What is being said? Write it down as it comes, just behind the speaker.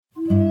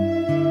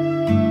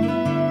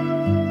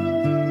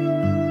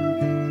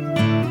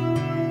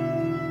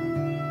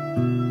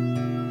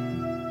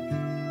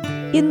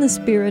In the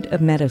Spirit of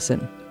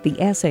Medicine, the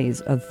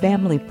essays of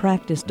family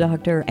practice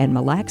doctor and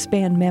Mille Lacs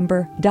Band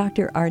member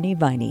Dr. Arnie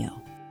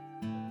Vainio.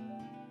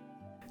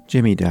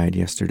 Jimmy died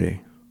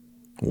yesterday.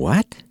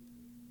 What?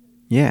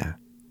 Yeah,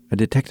 a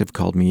detective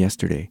called me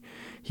yesterday.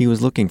 He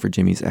was looking for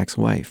Jimmy's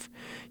ex-wife.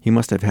 He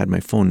must have had my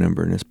phone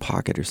number in his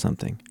pocket or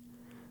something.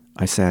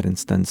 I sat in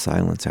stunned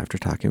silence after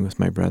talking with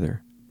my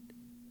brother.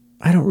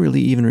 I don't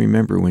really even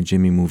remember when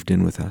Jimmy moved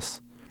in with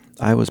us.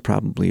 I was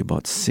probably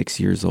about 6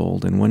 years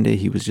old, and one day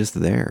he was just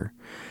there.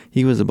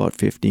 He was about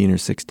 15 or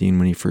 16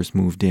 when he first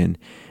moved in,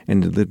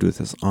 and had lived with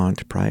his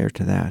aunt prior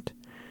to that.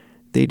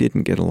 They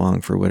didn't get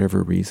along for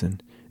whatever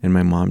reason, and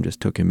my mom just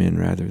took him in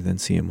rather than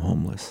see him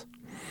homeless.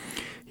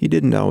 He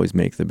didn't always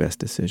make the best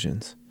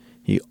decisions.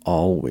 He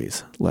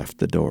always left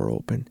the door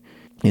open.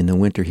 In the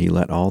winter, he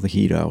let all the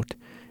heat out,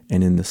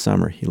 and in the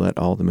summer, he let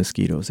all the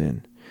mosquitoes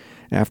in.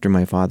 After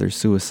my father's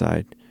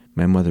suicide,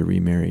 my mother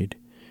remarried.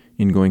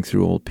 In going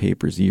through old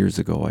papers years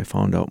ago, I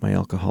found out my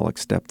alcoholic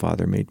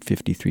stepfather made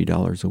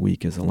 $53 a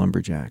week as a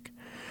lumberjack.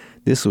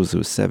 This was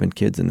with 7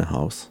 kids in the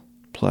house,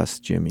 plus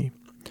Jimmy.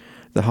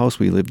 The house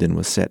we lived in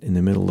was set in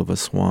the middle of a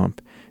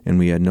swamp, and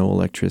we had no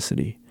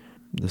electricity.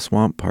 The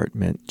swamp part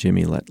meant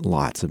Jimmy let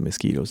lots of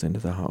mosquitoes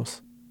into the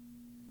house.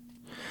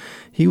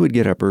 He would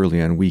get up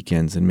early on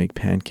weekends and make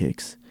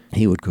pancakes.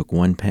 He would cook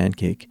one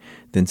pancake,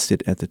 then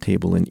sit at the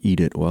table and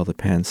eat it while the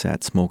pan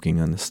sat smoking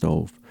on the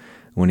stove.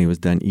 When he was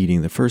done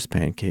eating the first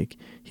pancake,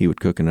 he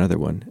would cook another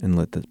one and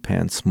let the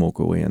pan smoke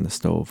away on the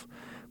stove.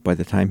 By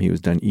the time he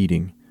was done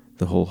eating,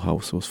 the whole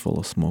house was full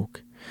of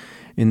smoke.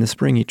 In the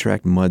spring, he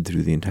tracked mud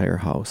through the entire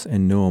house,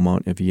 and no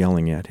amount of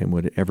yelling at him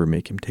would ever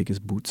make him take his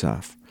boots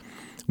off.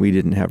 We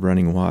didn't have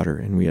running water,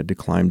 and we had to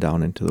climb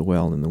down into the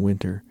well in the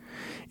winter.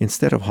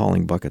 Instead of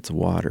hauling buckets of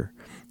water,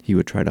 he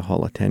would try to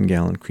haul a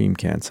 10-gallon cream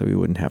can so he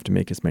wouldn't have to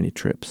make as many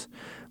trips.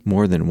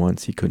 More than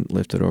once, he couldn't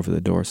lift it over the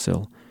door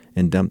sill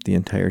and dumped the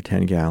entire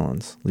 10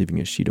 gallons, leaving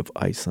a sheet of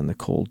ice on the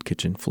cold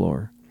kitchen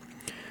floor.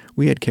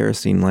 We had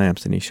kerosene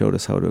lamps, and he showed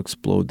us how to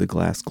explode the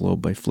glass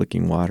globe by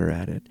flicking water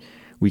at it.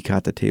 We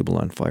caught the table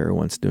on fire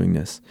once doing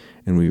this,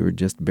 and we were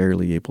just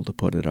barely able to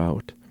put it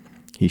out.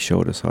 He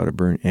showed us how to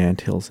burn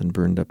anthills and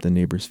burned up the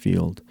neighbor's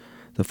field.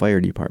 The fire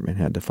department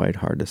had to fight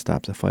hard to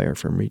stop the fire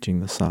from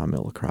reaching the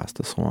sawmill across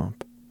the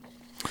swamp.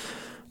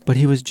 But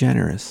he was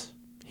generous.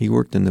 He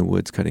worked in the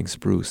woods cutting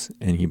spruce,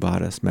 and he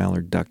bought us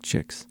mallard duck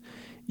chicks.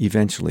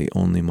 Eventually,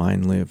 only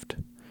mine lived.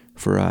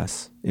 For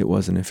us, it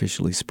wasn't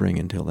officially spring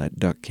until that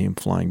duck came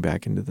flying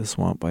back into the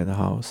swamp by the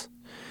house.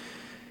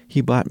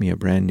 He bought me a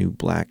brand new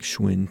black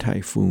Schwinn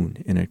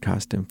Typhoon, and it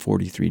cost him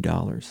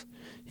 $43.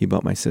 He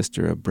bought my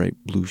sister a bright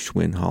blue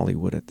Schwinn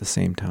Hollywood at the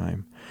same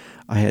time.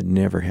 I had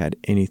never had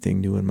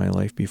anything new in my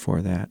life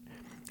before that.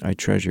 I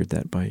treasured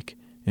that bike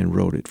and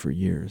rode it for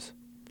years.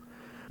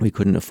 We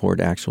couldn't afford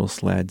actual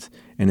sleds,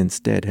 and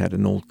instead had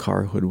an old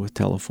car hood with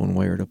telephone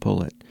wire to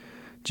pull it.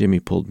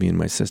 Jimmy pulled me and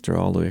my sister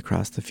all the way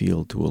across the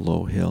field to a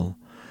low hill.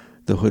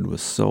 The hood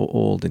was so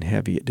old and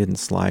heavy it didn't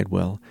slide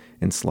well,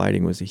 and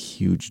sliding was a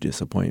huge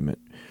disappointment.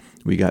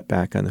 We got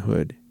back on the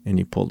hood, and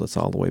he pulled us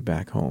all the way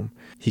back home.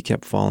 He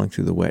kept falling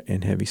through the wet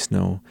and heavy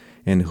snow,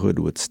 and the hood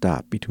would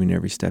stop between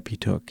every step he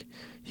took.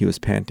 He was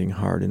panting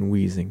hard and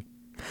wheezing.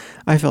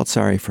 I felt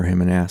sorry for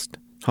him and asked,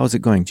 "How's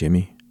it going,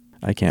 Jimmy?"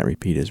 I can't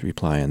repeat his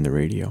reply on the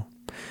radio.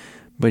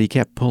 But he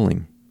kept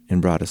pulling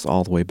and brought us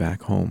all the way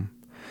back home.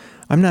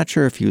 I'm not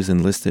sure if he was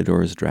enlisted or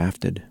was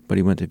drafted, but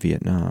he went to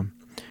Vietnam.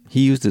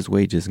 He used his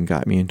wages and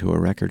got me into a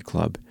record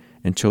club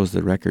and chose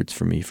the records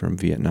for me from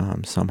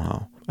Vietnam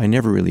somehow. I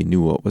never really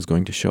knew what was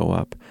going to show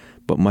up,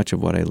 but much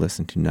of what I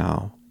listen to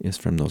now is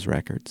from those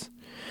records.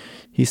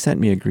 He sent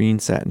me a green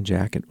satin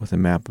jacket with a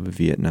map of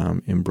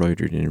Vietnam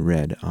embroidered in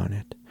red on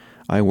it.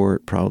 I wore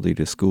it proudly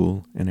to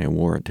school, and I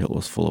wore it till it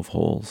was full of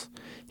holes.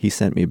 He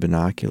sent me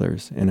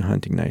binoculars and a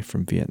hunting knife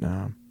from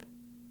Vietnam,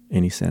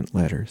 and he sent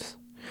letters.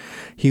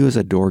 He was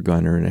a door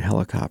gunner in a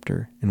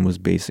helicopter and was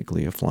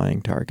basically a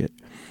flying target.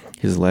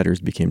 His letters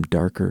became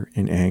darker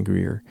and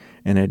angrier,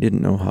 and I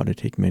didn't know how to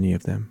take many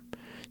of them.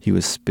 He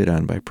was spit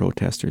on by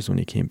protesters when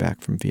he came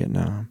back from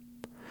Vietnam.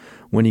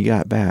 When he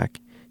got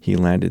back, he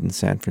landed in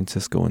San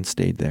Francisco and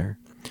stayed there.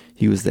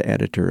 He was the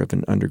editor of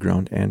an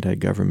underground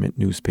anti-government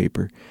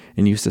newspaper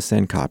and used to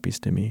send copies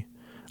to me.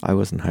 I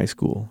was in high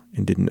school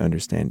and didn't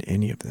understand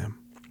any of them.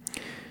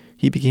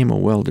 He became a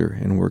welder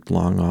and worked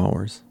long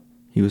hours.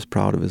 He was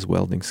proud of his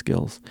welding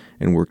skills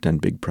and worked on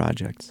big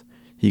projects.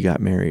 He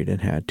got married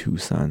and had 2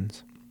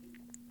 sons.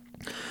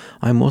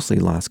 I mostly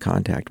lost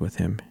contact with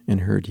him and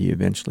heard he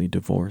eventually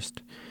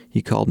divorced.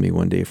 He called me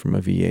one day from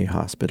a VA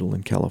hospital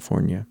in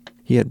California.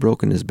 He had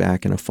broken his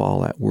back in a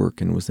fall at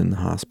work and was in the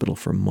hospital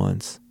for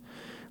months.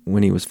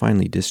 When he was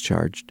finally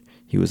discharged,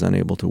 he was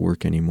unable to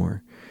work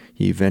anymore.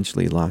 He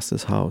eventually lost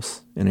his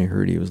house, and I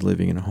heard he was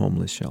living in a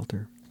homeless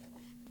shelter.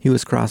 He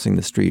was crossing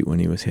the street when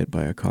he was hit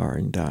by a car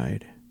and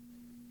died.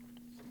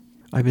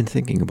 I've been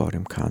thinking about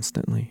him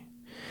constantly.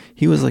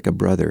 He was like a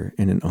brother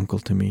and an uncle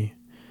to me.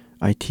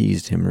 I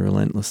teased him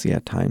relentlessly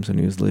at times when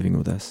he was living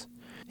with us.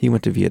 He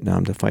went to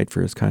Vietnam to fight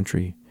for his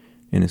country,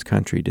 and his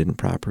country didn't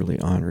properly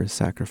honor his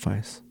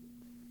sacrifice.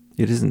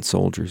 It isn't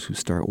soldiers who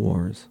start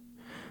wars.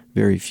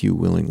 Very few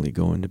willingly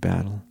go into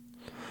battle.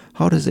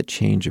 How does it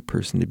change a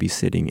person to be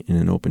sitting in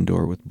an open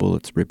door with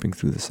bullets ripping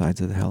through the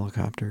sides of the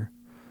helicopter?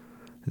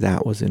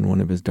 That was in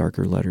one of his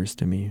darker letters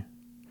to me.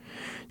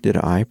 Did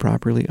I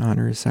properly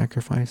honor his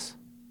sacrifice?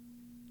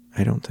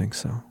 I don't think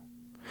so.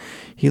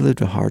 He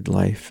lived a hard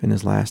life, and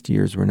his last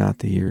years were not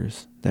the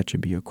years that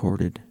should be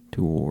accorded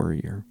to a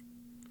warrior.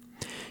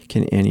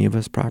 Can any of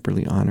us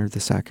properly honor the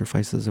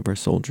sacrifices of our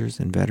soldiers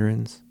and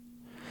veterans?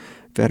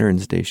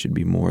 Veterans Day should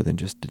be more than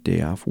just a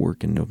day off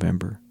work in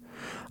November.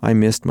 I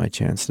missed my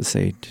chance to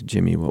say to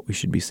Jimmy what we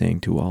should be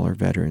saying to all our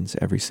veterans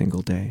every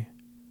single day.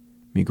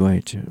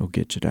 Miigwech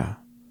Ogichida.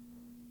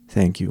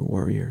 Thank you,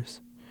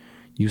 warriors.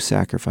 You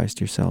sacrificed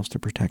yourselves to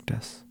protect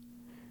us.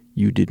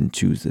 You didn't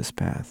choose this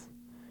path,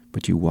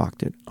 but you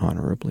walked it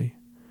honorably.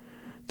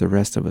 The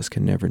rest of us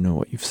can never know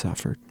what you've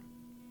suffered.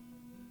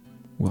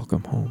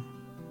 Welcome home.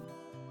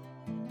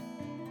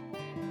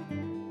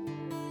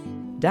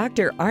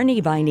 Dr.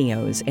 Arnie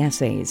Vainio's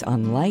essays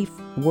on life,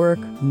 work,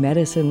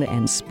 medicine,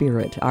 and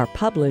spirit are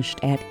published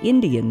at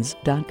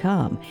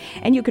Indians.com,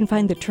 and you can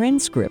find the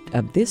transcript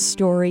of this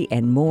story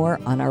and more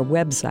on our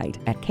website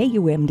at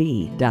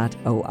kumd.org.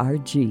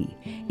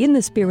 In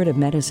the Spirit of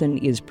Medicine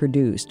is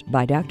produced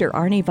by Dr.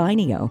 Arnie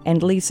Vainio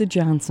and Lisa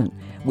Johnson,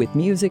 with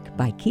music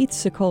by Keith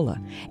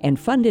Sicola, and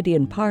funded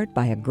in part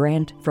by a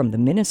grant from the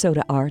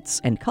Minnesota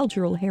Arts and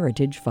Cultural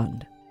Heritage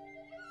Fund.